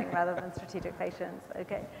it. Rather than strategic patience.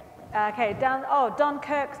 Okay. Okay, Don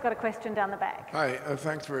Kirk's got a question down the back. Hi,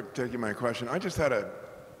 thanks for taking my question. I just had a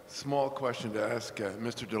small question to ask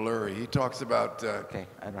Mr. Delury. He talks about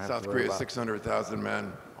South Korea's 600,000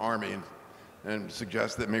 man army and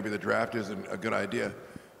suggests that maybe the draft isn't a good idea.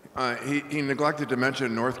 He neglected to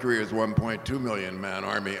mention North Korea's 1.2 million man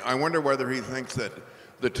army. I wonder whether he thinks that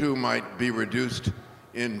the two might be reduced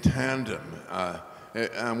in tandem. I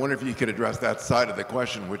wonder if you could address that side of the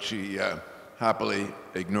question, which he happily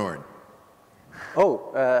ignored.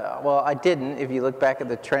 Well, I didn't. If you look back at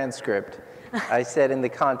the transcript, I said in the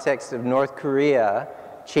context of North Korea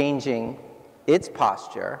changing its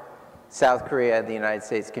posture, South Korea and the United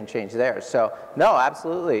States can change theirs. So, no,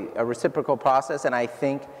 absolutely, a reciprocal process, and I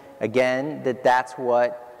think, again, that's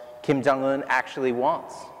what Kim Jong-un actually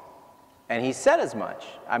wants. And he said as much.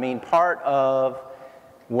 I mean, part of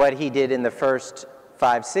what he did in the first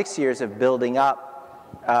 5-6 years of building up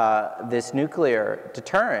this nuclear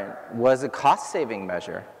deterrent was a cost-saving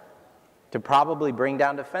measure to probably bring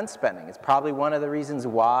down defense spending. It's probably one of the reasons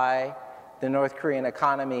why the North Korean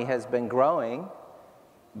economy has been growing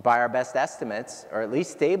by our best estimates, or at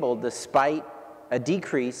least stable, despite a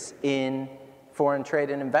decrease in foreign trade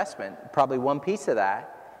and investment. Probably one piece of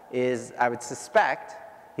that is, I would suspect,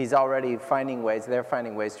 He's already finding ways, they're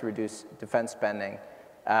finding ways to reduce defense spending.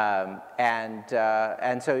 And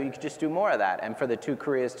so you could just do more of that. And for the two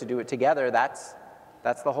Koreas to do it together, that's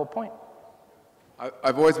the whole point.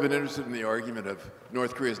 I've always been interested in the argument of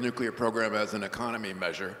North Korea's nuclear program as an economy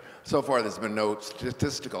measure. So far, there's been no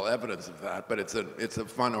statistical evidence of that, but it's a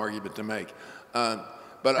fun argument to make. But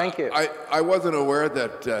Thank you. I wasn't aware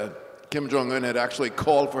that Kim Jong-un had actually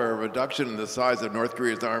called for a reduction in the size of North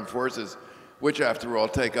Korea's armed forces, which, after all,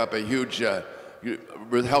 take up a huge,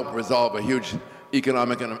 help resolve a huge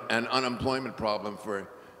economic and unemployment problem for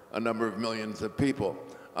a number of millions of people.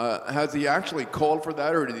 Has he actually called for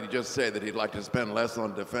that, or did he just say that he'd like to spend less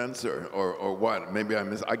on defense, or what? Maybe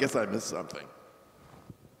I guess I missed something.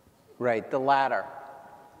 Right, the latter.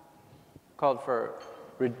 Called for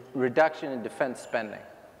reduction in defense spending,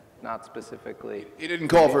 not specifically. He didn't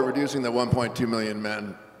call for reducing the 1.2 million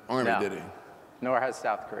man army, No. did he? Nor has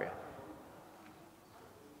South Korea.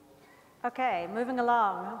 Okay, moving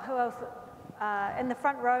along. Who else? In the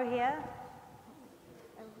front row here.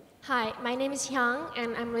 Hi, my name is Hyung,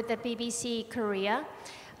 and I'm with the BBC Korea.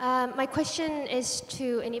 My question is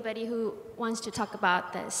to anybody who wants to talk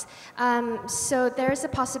about this. So there's a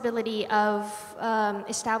possibility of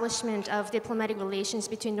establishment of diplomatic relations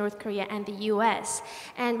between North Korea and the US.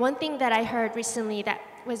 And one thing that I heard recently that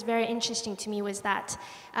was very interesting to me was that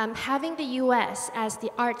having the US as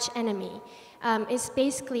the arch enemy is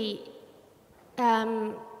basically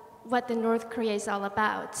what the North Korea is all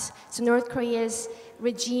about. So North Korean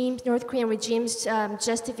regime's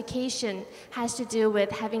justification has to do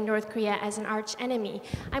with having North Korea as an arch enemy.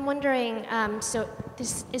 I'm wondering, so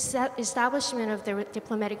this establishment of the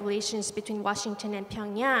diplomatic relations between Washington and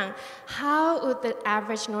Pyongyang, how would the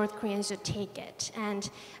average North Koreans take it? And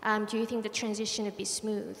do you think the transition would be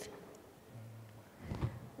smooth?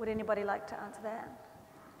 Would anybody like to answer that?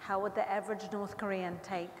 How would the average North Korean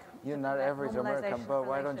take? You're not average American, but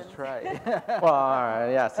why don't you try? Well, all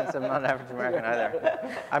right, yeah, since I'm not African American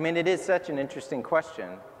either. I mean, it is such an interesting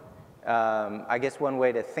question. I guess one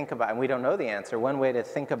way to think about it, and we don't know the answer, one way to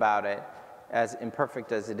think about it, as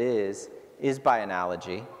imperfect as it is by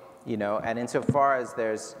analogy, you know, and insofar as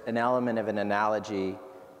there's an element of an analogy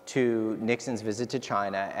to Nixon's visit to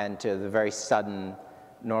China and to the very sudden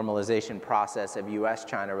normalization process of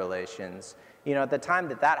US-China relations, you know, at the time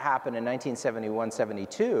that happened in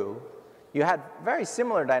 1971-72, you had very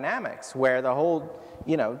similar dynamics where the whole,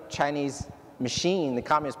 you know, Chinese machine, the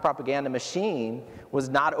communist propaganda machine, was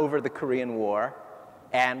not over the Korean War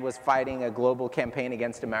and was fighting a global campaign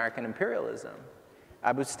against American imperialism.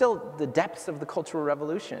 It was still the depths of the Cultural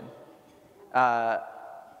Revolution.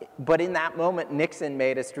 But in that moment, Nixon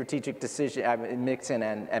made a strategic decision, Nixon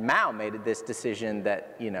and Mao made this decision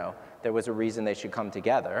that, you know, there was a reason they should come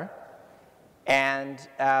together. And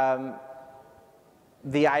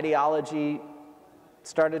the ideology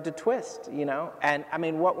started to twist, you know? And I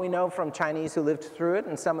mean, what we know from Chinese who lived through it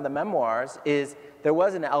and some of the memoirs is there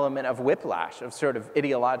was an element of whiplash, of sort of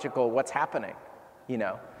ideological what's happening, you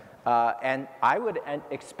know? And I would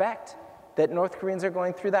expect that North Koreans are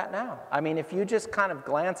going through that now. I mean, if you just kind of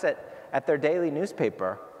glance at their daily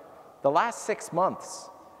newspaper, the last 6 months,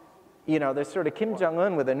 you know, there's sort of Kim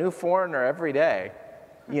Jong-un with a new foreigner every day,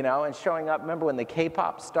 you know, and showing up. Remember when the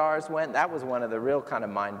K-pop stars went? That was one of the real kind of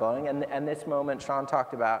mind-blowing. And this moment, Sean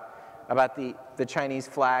talked about the Chinese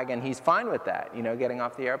flag, and he's fine with that, you know, getting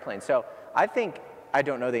off the airplane. So I think, I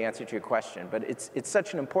don't know the answer to your question, but it's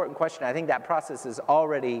such an important question. I think that process is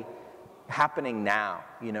already happening now,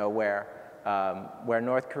 you know, where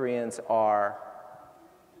North Koreans are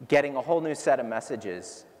getting a whole new set of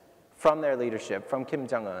messages from their leadership, from Kim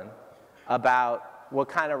Jong-un, about what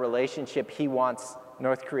kind of relationship he wants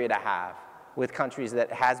North Korea to have with countries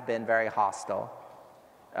that has been very hostile,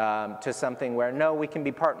 to something where, no, we can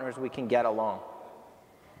be partners, we can get along.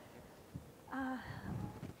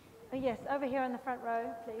 Yes, over here in the front row,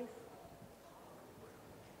 please.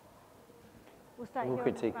 We'll start here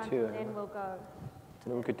in the front, and then we'll go.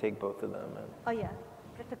 We could take both of them. Oh yeah,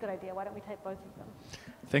 that's a good idea. Why don't we take both of them?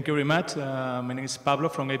 Thank you very much. My name is Pablo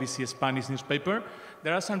from ABC Spanish newspaper.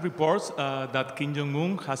 There are some reports that Kim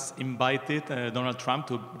Jong-un has invited Donald Trump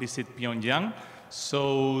to visit Pyongyang.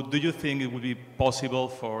 So do you think it will be possible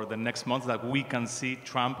for the next month that we can see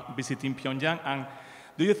Trump visiting Pyongyang? And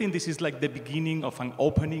do you think this is like the beginning of an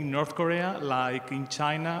opening North Korea, like in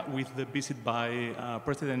China with the visit by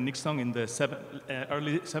President Nixon in the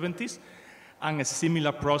early 70s? And a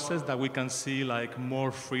similar process that we can see like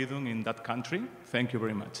more freedom in that country? Thank you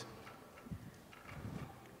very much.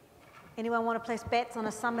 Anyone want to place bets on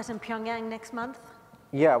a summit in Pyongyang next month?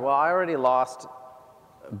 Yeah, well, I already lost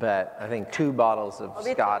bet, I think 2 bottles of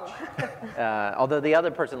scotch. Although the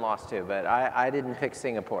other person lost 2, but I didn't pick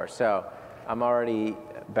Singapore, so I'm already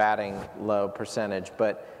batting low percentage.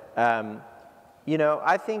 But you know,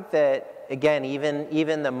 I think that, again,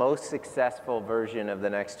 even the most successful version of the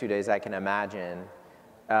next 2 days I can imagine,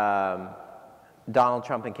 Donald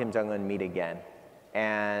Trump and Kim Jong-un meet again.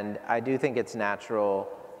 And I do think it's natural.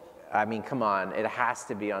 I mean, come on, it has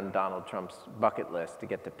to be on Donald Trump's bucket list to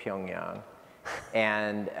get to Pyongyang.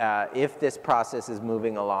 And if this process is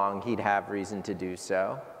moving along, he'd have reason to do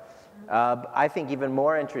so. I think even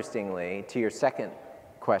more interestingly, to your second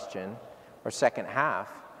question, or second half,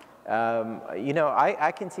 you know,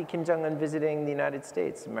 I can see Kim Jong-un visiting the United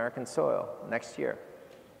States, American soil, next year.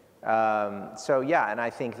 So yeah, and I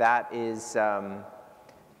think that is,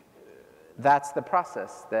 that's the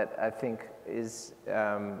process that I think is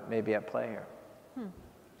maybe at play here.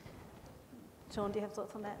 Sean, do you have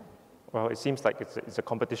thoughts on that? Well, it seems like it's a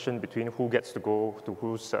competition between who gets to go to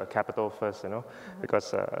whose capital first, you know,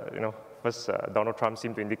 because, you know, first Donald Trump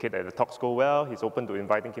seemed to indicate that the talks go well, he's open to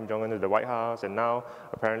inviting Kim Jong-un to the White House, and now,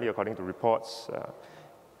 apparently, according to reports,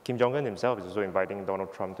 Kim Jong-un himself is also inviting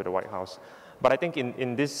Donald Trump to the White House. But I think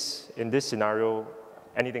in this scenario,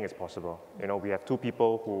 anything is possible. You know, we have 2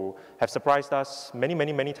 people who have surprised us many,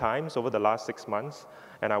 many, many times over the last 6 months,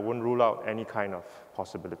 and I wouldn't rule out any kind of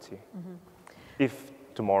possibility. If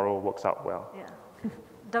tomorrow works out well. Yeah.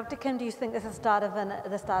 Dr. Kim, do you think this is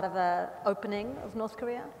the start of an opening of North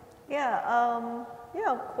Korea? Yeah,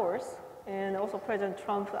 yeah, of course. And also President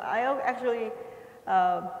Trump, I actually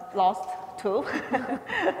lost 2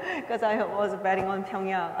 because I was betting on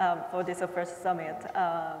Pyongyang for this first summit.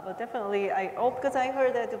 But definitely, because I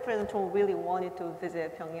heard that the President Trump really wanted to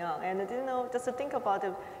visit Pyongyang. And you know, just to think about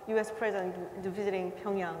the US President visiting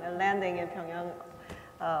Pyongyang and landing in Pyongyang,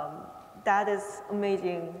 that is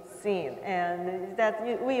amazing scene, and that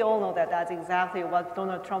we all know that that's exactly what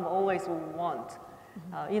Donald Trump always would want,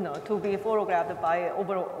 you know, to be photographed by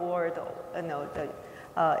overworld, you know,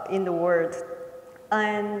 in the world.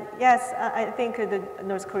 And yes, I think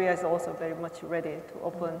North Korea is also very much ready to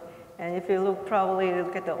open. And if you look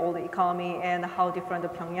at the old economy and how different the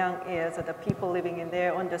Pyongyang is, the people living in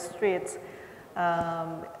there on the streets,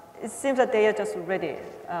 it seems that they are just ready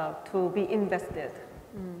to be invested.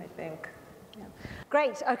 I think. Yeah.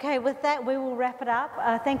 Great. Okay, with that, we will wrap it up.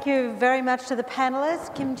 Thank you very much to the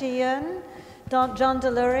panelists, Kim Ji-yoon, John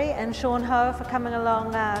Delury, and Sean Ho for coming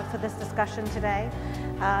along for this discussion today.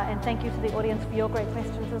 And thank you to the audience for your great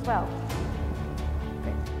questions as well.